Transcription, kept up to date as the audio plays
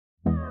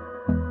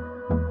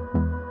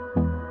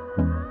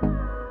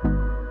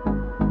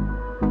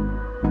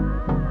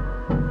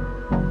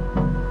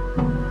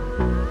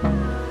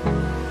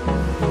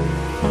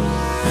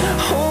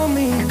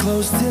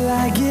close till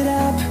I get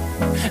up.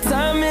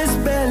 Time is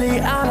barely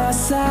on our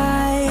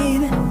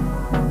side.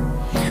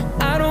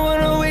 I don't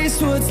wanna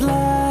waste what's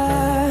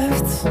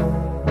left.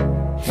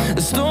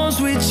 The storms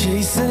we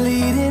chase are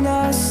leading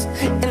us,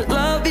 and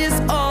love is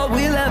all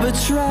we'll ever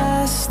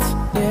trust.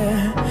 Yeah,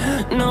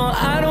 no,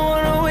 I don't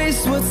wanna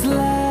waste what's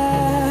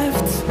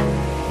left.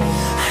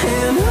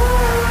 And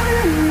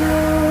on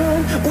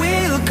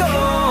we'll go,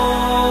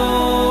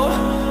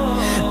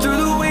 through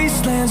the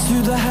wastelands,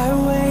 through the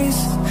highways,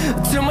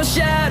 till my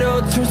shadow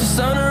turns to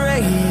sun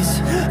rays.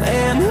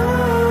 And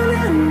on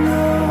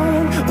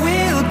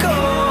we'll go,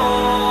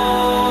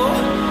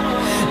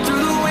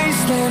 through the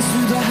wastelands,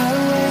 through the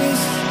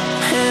highways,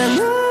 and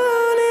on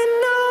we'll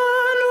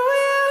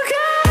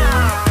go.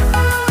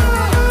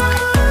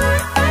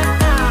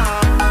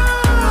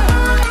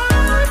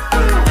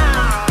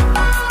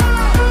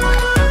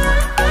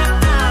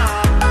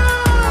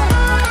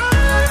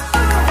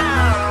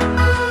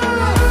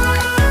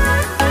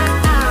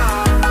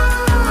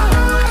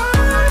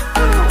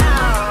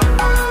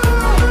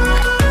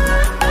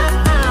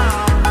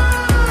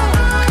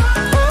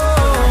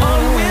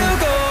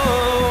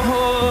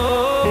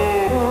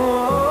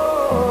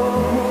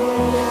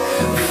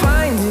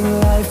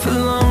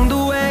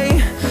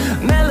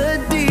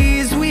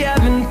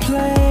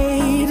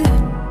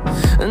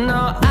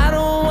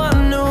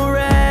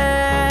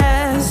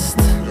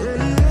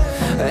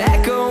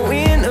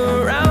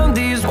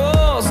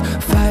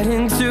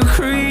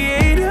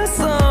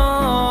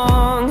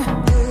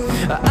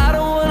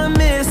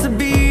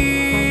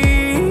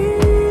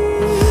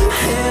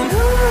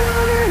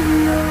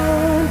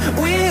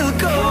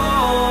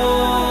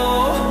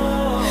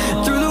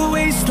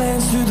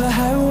 Through the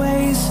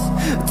highways,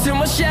 till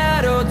my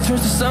shadow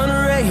turns to sun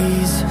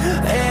rays.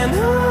 And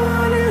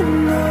on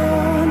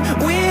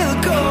we'll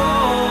go,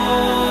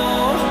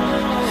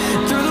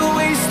 through the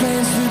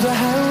wastelands, through the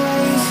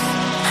highways,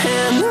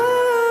 and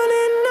on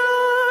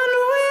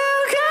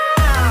we'll go.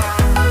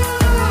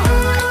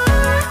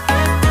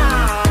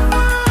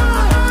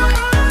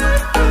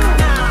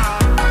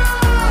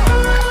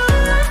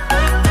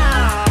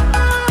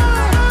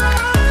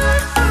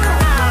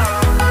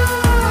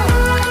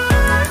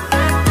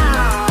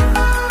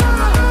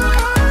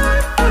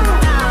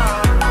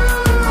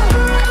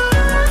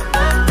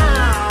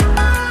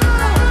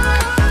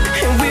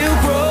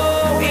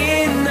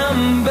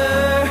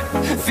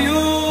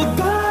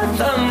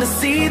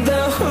 See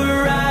the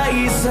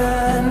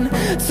horizon,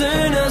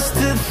 turn us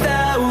to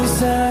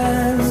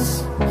thousands,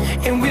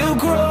 and we'll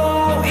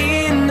grow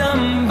in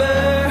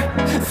number,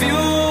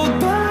 fueled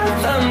by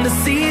them to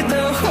see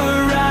the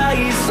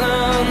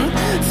horizon.